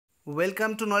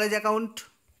Welcome to knowledge account.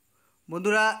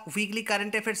 বন্ধুরা, weekly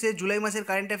current অ্যাফেয়ার্সে July মাসের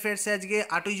current অ্যাফেয়ার্সে আজকে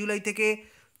 8ই জুলাই থেকে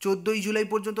 14ই জুলাই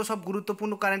পর্যন্ত সব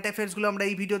গুরুত্বপূর্ণ কারেন্ট অ্যাফেয়ার্সগুলো আমরা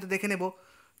এই ভিডিওতে দেখে নেব।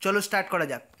 চলো স্টার্ট করা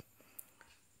যাক।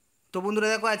 তো বন্ধুরা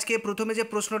দেখো, আজকে প্রথমে যে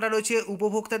প্রশ্নটা রয়েছে,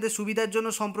 উপভোক্তাদের সুবিধার জন্য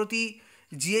সম্প্রতি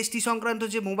জিএসটি সংক্রান্ত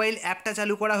যে মোবাইল অ্যাপটা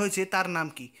চালু করা হয়েছে তার নাম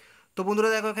কি? তো বন্ধুরা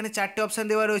দেখো, এখানে 4টে অপশান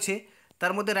দেওয়া রয়েছে,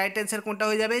 তার মধ্যে রাইট অ্যান্সার কোনটা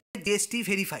হয়ে যাবে? GST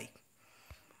verify.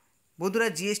 বন্ধুরা,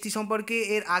 জিএসটি সম্পর্কে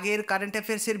এর আগের কারেন্ট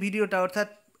অ্যাফেয়ার্সের ভিডিওটা, অর্থাৎ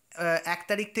 1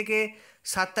 তারিখ থেকে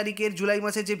 7 তারিখের জুলাই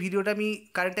মাসের যে ভিডিওটা আমি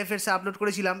কারেন্ট অ্যাফেয়ার্সে আপলোড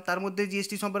করেছিলাম, তার মধ্যে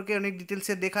জিএসটি সম্পর্কে অনেক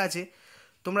ডিটেলসের দেখা আছে।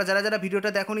 তোমরা যারা যারা ভিডিওটা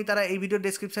দেখোনি তারা এই ভিডিওর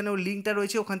ডেসক্রিপশানে ওর লিঙ্কটা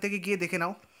রয়েছে, ওখান থেকে গিয়ে দেখে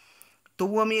নাও।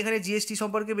 তবু আমি এখানে জিএসটি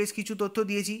সম্পর্কে বেশ কিছু তথ্য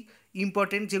দিয়েছি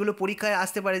ইম্পর্টেন্ট, যেগুলো পরীক্ষায়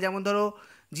আসতে পারে। যেমন ধরো,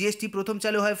 জিএসটি প্রথম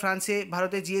চালু হয় ফ্রান্সে।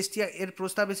 ভারতে জিএসটি এর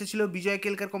প্রস্তাব এসেছিল বিজয়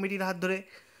কেলকার কমিটির হাত ধরে।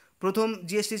 প্রথম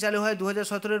জিএসটি চালু হয়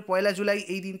 2017-এর 1 জুলাই।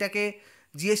 এই দিনটাকে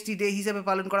জিএসটি ডে হিসেবে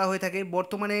পালন করা হয়ে থাকে।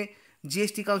 বর্তমানে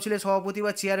জিএসটি কাউন্সিলের সভাপতি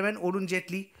বা চেয়ারম্যান অরুণ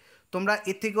জেটলি। তোমরা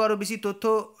এর থেকেও আরও বেশি তথ্য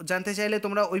জানতে চাইলে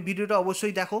তোমরা ওই ভিডিওটা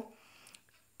অবশ্যই দেখো।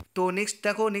 তো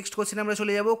নেক্সট কোশ্চেন আমরা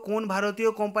চলে যাব। কোন ভারতীয়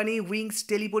কোম্পানি উইংস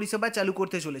টেলি পরিষেবা চালু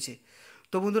করতে চলেছে?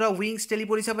 তো বন্ধুরা, উইংস টেলি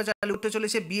পরিষেবা চালু করতে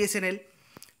চলেছে বিএসএনএল।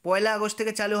 1 আগস্ট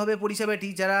থেকে চালু হবে পরিষেবাটি।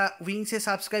 যারা উইংসে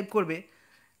সাবস্ক্রাইব করবে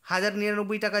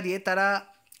 1099 টাকা দিয়ে, তারা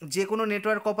যে কোনো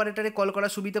নেটওয়ার্ক অপারেটরে কল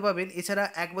করার সুবিধা পাবেন। এছাড়া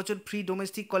 1 বছর ফ্রি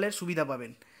ডোমেস্টিক কলের সুবিধা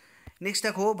পাবেন। নেক্সট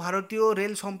দেখো, ভারতীয়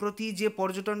রেল সম্প্রতি যে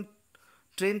পর্যটন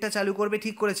ট্রেনটা চালু করবে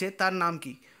ঠিক করেছে, তার নাম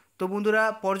কি? তো বন্ধুরা,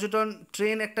 পর্যটন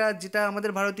ট্রেন একটা, যেটা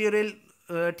আমাদের ভারতীয় রেল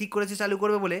ঠিক করেছে চালু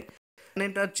করবে বলে,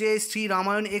 এটা হচ্ছে শ্রী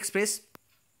রামায়ণ এক্সপ্রেস।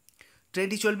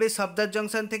 ট্রেনটি চলবে সফদার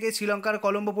জংশন থেকে শ্রীলঙ্কার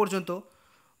কলম্বো পর্যন্ত।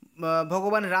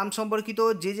 ভগবান রাম সম্পর্কিত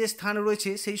যে যে স্থান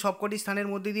রয়েছে সেই সবকটি স্থানের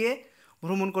মধ্যে দিয়ে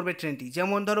ভ্রমণ করবে ট্রেনটি।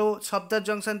 যেমন ধরো, সফদার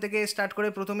জংশন থেকে স্টার্ট করে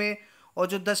প্রথমে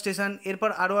অযোধ্যা স্টেশন, এরপর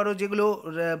আরও যেগুলো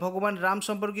ভগবান রাম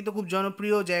সম্পর্কিত খুব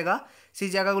জনপ্রিয় জায়গা, সেই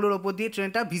জায়গাগুলোর ওপর দিয়ে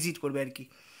ট্রেনটা ভিজিট করবে আর কি।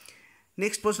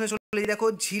 নেক্সট প্রশ্নে চলে দেখো,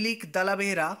 ঝিলিক দালা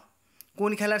বেহেরা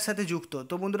কোন খেলার সাথে যুক্ত?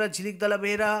 তো বন্ধুরা, ঝিলিক দালা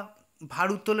বেহেরা ভার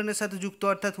উত্তোলনের সাথে যুক্ত,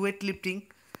 অর্থাৎ ওয়েট লিফটিং।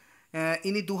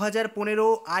 ইনি 2015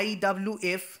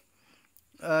 IWF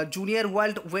junior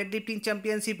world weight lifting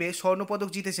চ্যাম্পিয়নশিপে স্বর্ণপদক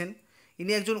জিতেছেন।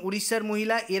 ইনি একজন উড়িষ্যার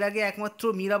মহিলা। এর আগে একমাত্র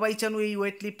মীরাবাই চানু এই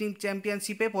ওয়েট লিফটিং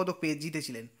চ্যাম্পিয়নশিপে পদক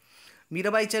জিতেছিলেন।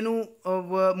 মীরাবাই চানু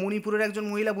মণিপুরের একজন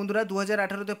মহিলা। বন্ধুরা,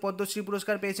 2018-তে পদ্মশ্রী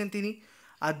পুরস্কার পেয়েছেন তিনি।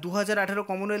 আর 2018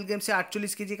 কমনওয়েলথ গেমসে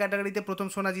 48 কেজি ক্যাটাগরিতে প্রথম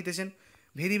সোনা জিতেছেন।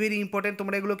 ভেরি ভেরি ইম্পর্টেন্ট,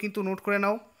 তোমরা এগুলো কিন্তু নোট করে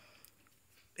নাও,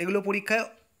 এগুলো পরীক্ষায়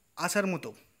আসার মতো।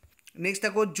 নেক্সট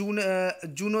দেখো,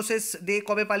 জুনোসিস ডে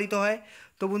কবে পালিত হয়?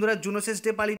 তো বন্ধুরা, জুনোসিস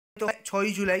ডে পালিত হয়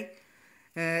 6ই জুলাই।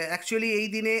 অ্যাকচুয়ালি এই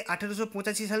দিনে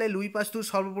 1885 সালে লুই পাস্তুর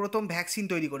সর্বপ্রথম ভ্যাকসিন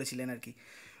তৈরি করেছিলেন আর কি।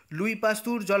 লুই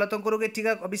পাস্তুর জলাতঙ্ক রোগের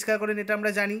টিকা আবিষ্কার করেন, এটা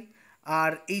আমরা জানি।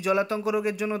 আর এই জলাতঙ্ক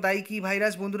রোগের জন্য দায়ী কী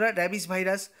ভাইরাস? বন্ধুরা, র্যাবিস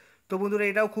ভাইরাস। তো বন্ধুরা,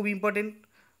 এটাও খুব ইম্পর্টেন্ট,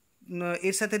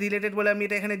 এর সাথে রিলেটেড বলে আমি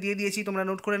এটা এখানে দিয়ে দিয়েছি, তোমরা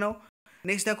নোট করে নাও।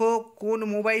 নেক্সট দেখো, কোন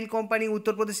মোবাইল কোম্পানি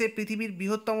উত্তরপ্রদেশে পৃথিবীর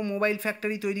বৃহত্তম মোবাইল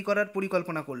ফ্যাক্টরি তৈরি করার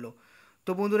পরিকল্পনা করলো?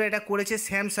 তো বন্ধুরা, এটা করেছে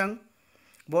স্যামসাং।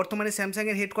 বর্তমানে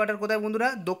স্যামসাংয়ের হেডকোয়ার্টার কোথায় বন্ধুরা?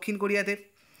 দক্ষিণ কোরিয়াতে।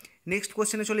 নেক্সট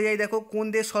কোশ্চেনে চলে যাই। দেখো, কোন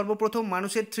দেশ সর্বপ্রথম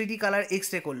মানুষের 3D কালার এক্স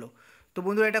রে করলো? তো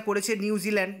বন্ধুরা, এটা করেছে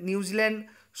নিউজিল্যান্ড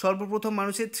সর্বপ্রথম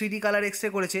মানুষের 3D কালার এক্স রে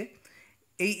করেছে।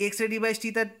 এই এক্স রে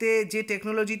ডিভাইসটিতে যে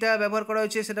টেকনোলজিটা ব্যবহার করা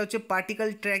হয়েছে সেটা হচ্ছে পার্টিকেল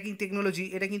ট্র্যাকিং টেকনোলজি।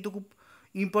 এটা কিন্তু খুব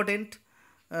ইম্পর্টেন্ট,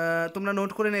 তোমরা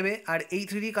নোট করে নেবে। আর এই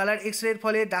 3D কালার এক্স রের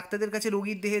ফলে ডাক্তারদের কাছে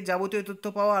রোগীর দেহের যাবতীয় তথ্য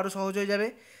পাওয়া আরও সহজ হয়ে যাবে,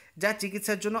 যা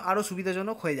চিকিৎসার জন্য আরও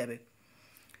সুবিধাজনক হয়ে যাবে।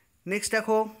 নেক্সট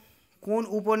দেখো, কোন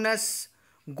উপন্যাস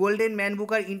golden man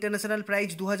Booker international prize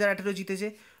 2018 জিতেছে?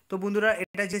 তো বন্ধুরা,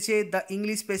 এটা জিতেছে দ্য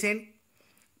ইংলিশ পেশেন্ট।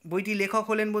 বইটি লেখক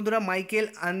হলেন বন্ধুরা মাইকেল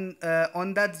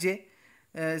অন্দাজে।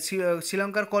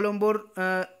 শ্রীলঙ্কার কলম্বোর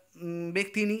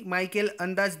ব্যক্তি মাইকেল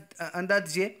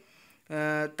অন্দাজে।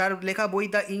 তার লেখা বই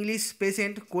the English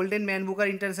patient golden man Booker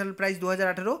international prize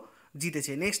 2018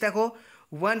 জিতেছে। নেক্সট দেখো,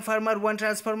 ওয়ান ফার্মার ওয়ান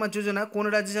ট্রান্সফার্মার যোজনা কোন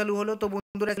রাজ্যে চালু হলো? তো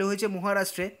বন্ধুরা, চালু হয়েছে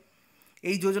মহারাষ্ট্রে।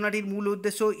 এই যোজনাটির মূল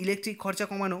উদ্দেশ্য ইলেকট্রিক খরচা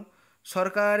কমানো।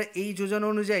 সরকার এই যোজনা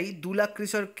অনুযায়ী 2 লাখ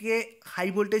কৃষককে হাই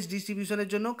ভোল্টেজ ডিস্ট্রিবিউশনের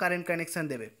জন্য কারেন্ট কানেকশান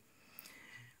দেবে।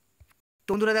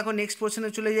 বন্ধুরা দেখো, নেক্সট প্রশ্নে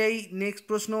চলে যাই। নেক্সট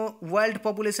প্রশ্ন, ওয়ার্ল্ড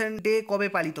পপুলেশন ডে কবে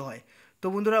পালিত হয়? তো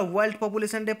বন্ধুরা, ওয়ার্ল্ড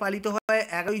পপুলেশন ডে পালিত হয়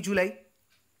 11ই জুলাই।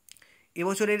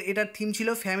 এবছরের এটার থিম ছিল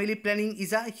family planning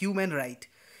is a human right.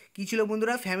 কী ছিল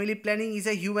বন্ধুরা? Family planning is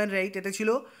a human right. এটা ছিল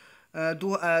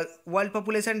world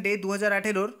population day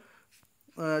 2018-র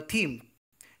theme.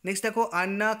 Next দেখো,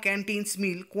 আন্না ক্যান্টিনস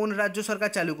মিল কোন রাজ্য সরকার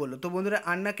চালু করলো? তো বন্ধুরা,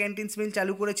 আন্না ক্যান্টিনস মিল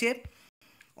চালু করেছে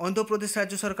অন্ধ্রপ্রদেশ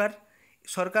রাজ্য সরকার।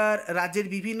 রাজ্যের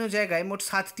বিভিন্ন জায়গায় মোট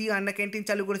 7টি আন্না ক্যান্টিন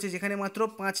চালু করেছে, যেখানে মাত্র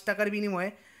 5 টাকার বিনিময়ে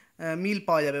মিল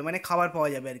পাওয়া যাবে, মানে খাবার পাওয়া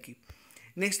যাবে আর কি।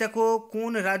 নেক্সট দেখো,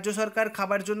 কোন রাজ্য সরকার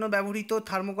খাবার জন্য ব্যবহৃত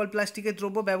থার্মোকল প্লাস্টিকের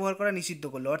দ্রব্য ব্যবহার করা নিষিদ্ধ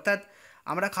করলো? অর্থাৎ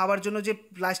আমরা খাবার জন্য যে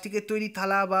প্লাস্টিকের তৈরি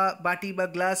থালা বা বাটি বা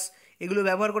গ্লাস এগুলো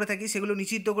ব্যবহার করে থাকি, সেগুলো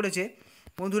নিষিদ্ধ করেছে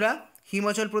বন্ধুরা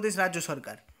হিমাচল প্রদেশ রাজ্য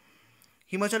সরকার।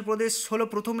 হিমাচল প্রদেশ হলো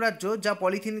প্রথম রাজ্য যা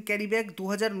পলিথিন ক্যারি ব্যাগ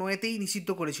 2009-তেই নিষিদ্ধ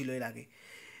করেছিল এর আগে।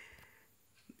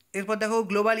 এরপর দেখো,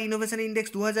 গ্লোবাল ইনোভেশন ইন্ডেক্স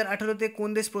 2018-তে কোন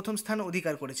দেশ প্রথম স্থান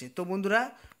অধিকার করেছে? তো বন্ধুরা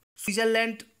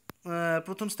সুইজারল্যান্ড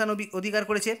প্রথম স্থান অধিকার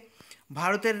করেছে।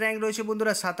 ভারতের র্যাঙ্ক রয়েছে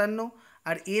বন্ধুরা 57,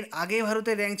 আর এর আগে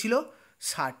ভারতের র্যাঙ্ক ছিল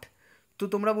 60। তো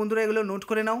তোমরা বন্ধুরা এগুলো নোট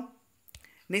করে নাও।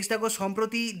 নেক্সট দেখো,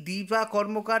 সম্প্রতি দীপা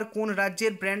কর্মকার কোন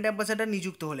রাজ্যের ব্র্যান্ড অ্যাম্বাসাডার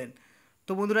নিযুক্ত হলেন?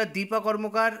 তো বন্ধুরা দীপা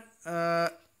কর্মকার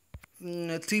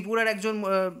ত্রিপুরার একজন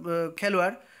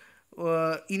খেলোয়াড়,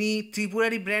 ইনি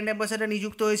ত্রিপুরারই ব্র্যান্ড অ্যাম্বাসাডার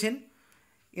নিযুক্ত হয়েছেন।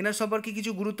 এনার সম্পর্কে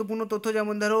কিছু গুরুত্বপূর্ণ তথ্য,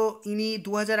 যেমন ধরো ইনি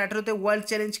 2018-তে ওয়ার্ল্ড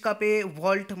চ্যালেঞ্জ কাপে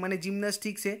ভল্ট মানে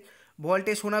জিমন্যাস্টিক্সে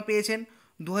ভল্টে সোনা পেয়েছেন,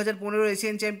 2015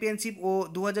 এশিয়ান চ্যাম্পিয়নশিপ ও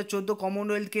 2014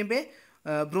 কমনওয়েলথ গেমে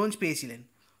ব্রোঞ্জ পেয়েছিলেন।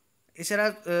 এছাড়া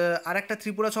আরেকটা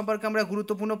ত্রিপুরা সম্পর্কে আমরা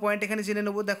গুরুত্বপূর্ণ পয়েন্ট এখানে জেনে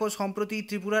নেব। দেখো, সম্প্রতি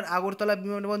ত্রিপুরার আগরতলা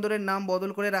বিমানবন্দরের নাম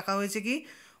বদল করে রাখা হয়েছে কি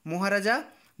মহারাজা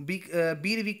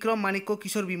বীর বিক্রম মাণিক্য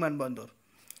কিশোর বিমানবন্দর।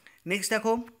 নেক্সট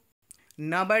দেখো,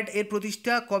 নাবার্ড এর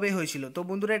প্রতিষ্ঠা কবে হয়েছিল? তো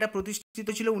বন্ধুরা এটা প্রতিষ্ঠিত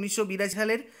ছিল 1982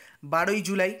 সালের 12ই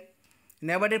জুলাই।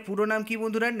 নাবার্ডের পুরো নাম কি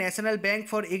বন্ধুরা? National bank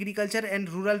for agriculture and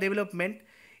rural development.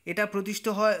 এটা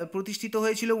প্রতিষ্ঠিত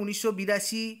হয়েছিল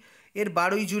 1982 এর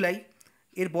 12ই জুলাই।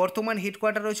 এর বর্তমান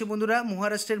হেডকোয়ার্টার রয়েছে বন্ধুরা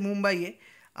মহারাষ্ট্রের মুম্বাইয়ে।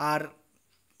 আর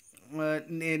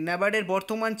নাবার্ডের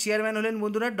বর্তমান চেয়ারম্যান হলেন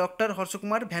বন্ধুরা ডক্টর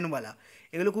হর্ষকুমার ভ্যানুবালা।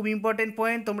 এগুলো খুব ইম্পর্টেন্ট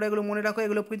পয়েন্ট, তোমরা এগুলো মনে রাখো,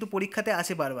 এগুলো কিন্তু পরীক্ষাতে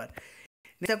আসে বারবার।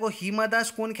 দেখো, হিমা দাস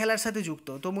কোন খেলার সাথে যুক্ত?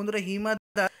 তো বন্ধুরা হিমা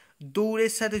দাস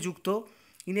দৌড়ের সাথে যুক্ত।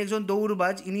 ইনি একজন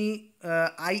দৌড়বাজ। ইনি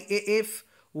IAF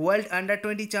ওয়ার্ল্ড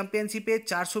আন্ডার-20 চ্যাম্পিয়নশিপে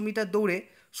 400 মিটার দৌড়ে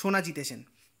সোনা জিতেছেন।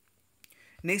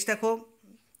 নেক্সট দেখো,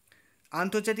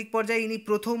 আন্তর্জাতিক পর্যায়ে ইনি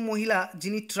প্রথম মহিলা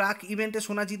যিনি ট্রাক ইভেন্টে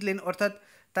সোনা জিতলেন, অর্থাৎ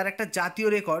তার একটা জাতীয়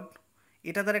রেকর্ড,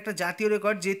 এটা তার একটা জাতীয়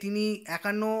রেকর্ড যে তিনি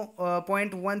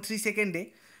 51.13 সেকেন্ডে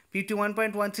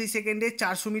 51.13 সেকেন্ডে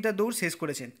 400 মিটার দৌড় শেষ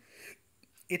করেছেন।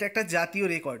 এটা একটা জাতীয়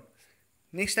রেকর্ড।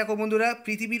 নেক্সট দেখো বন্ধুরা,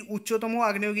 পৃথিবীর উচ্চতম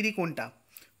আগ্নেয়গিরি কোনটা?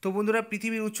 তো বন্ধুরা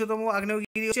পৃথিবীর উচ্চতম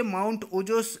আগ্নেয়গিরি হচ্ছে মাউন্ট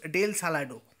ওজোস ডেল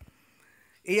সালাডো।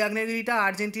 এই আগ্নেয়গিরিটা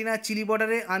আর্জেন্টিনা চিলি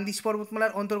বর্ডারে আন্দিজ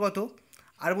পর্বতমালার অন্তর্গত।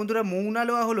 আর বন্ধুরা মৌনা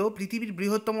লোয়া হলো পৃথিবীর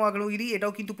বৃহত্তম আগ্নেয়গিরি,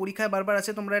 এটাও কিন্তু পরীক্ষায় বারবার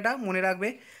আসে, তোমরা এটা মনে রাখবে।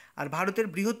 আর ভারতের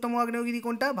বৃহত্তম আগ্নেয়গিরি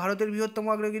কোনটা? ভারতের বৃহত্তম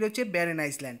আগ্নেয়গিরি হচ্ছে ব্যারেন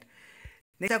আইসল্যান্ড।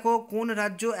 দেখো, কোন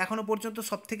রাজ্য এখনও পর্যন্ত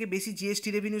সবথেকে বেশি জিএসটি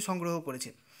রেভিনিউ সংগ্রহ করেছে?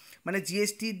 মানে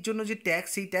জিএসটির জন্য যে ট্যাক্স,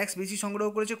 সেই ট্যাক্স বেশি সংগ্রহ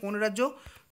করেছে কোন রাজ্য?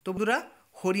 তো বন্ধুরা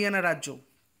হরিয়ানা রাজ্য।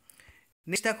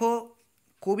 নেক্সট দেখো,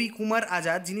 কবি কুমার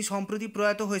আজাদ যিনি সম্প্রতি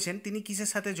প্রয়াত হয়েছেন তিনি কিসের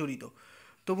সাথে জড়িত?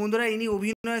 তো বন্ধুরা ইনি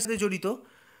অভিনয়ের সাথে জড়িত।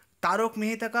 তারক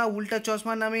মেহতা কা উল্টা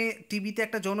চশমা নামে টিভিতে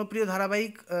একটা জনপ্রিয়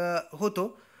ধারাবাহিক হতো,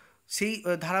 সেই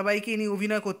ধারাবাহিকে ইনি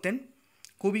অভিনয় করতেন।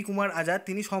 কবি কুমার আজাদ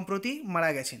তিনি সম্প্রতি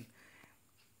মারা গেছেন।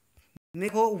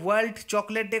 দেখো, ওয়ার্ল্ড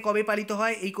চকলেট ডে কবে পালিত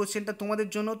হয়? এই কোশ্চেনটা তোমাদের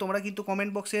জন্য, তোমরা কিন্তু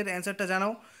কমেন্ট বক্সের অ্যান্সারটা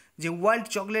জানাও যে ওয়ার্ল্ড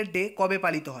চকলেট ডে কবে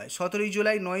পালিত হয়। 17ই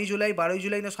জুলাই, 9ই জুলাই, 12ই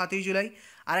জুলাই না 7ই জুলাই?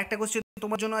 আর একটা কোশ্চেন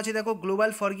তোমার জন্য আছে, দেখো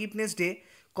গ্লোবাল ফরগিভনেস ডে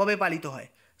কবে পালিত হয়?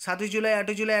 7ই জুলাই,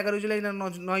 8ই জুলাই, 11ই জুলাই না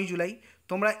 9ই জুলাই?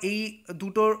 তোমরা এই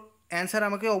দুটোর অ্যান্সার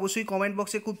আমাকে অবশ্যই কমেন্ট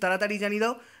বক্সে খুব তাড়াতাড়ি জানিয়ে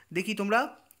দাও, দেখি তোমরা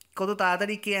কত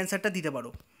তাড়াতাড়ি কে অ্যান্সারটা দিতে পারো।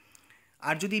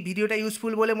 আর যদি ভিডিওটা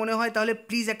ইউজফুল বলে মনে হয় তাহলে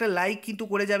প্লিজ একটা লাইক কিন্তু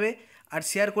করে যাবে, আর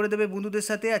শেয়ার করে দেবে বন্ধুদের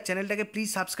সাথে। আর চ্যানেলটাকে প্লিজ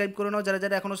সাবস্ক্রাইব করে নাও যারা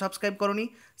যারা এখনও সাবস্ক্রাইব করোনি,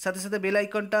 সাথে সাথে বেল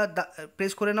আইকনটা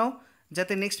প্রেস করে নাও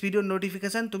যাতে নেক্সট ভিডিওর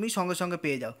নোটিফিকেশান তুমি সঙ্গে সঙ্গে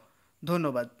পেয়ে যাও।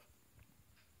 ধন্যবাদ।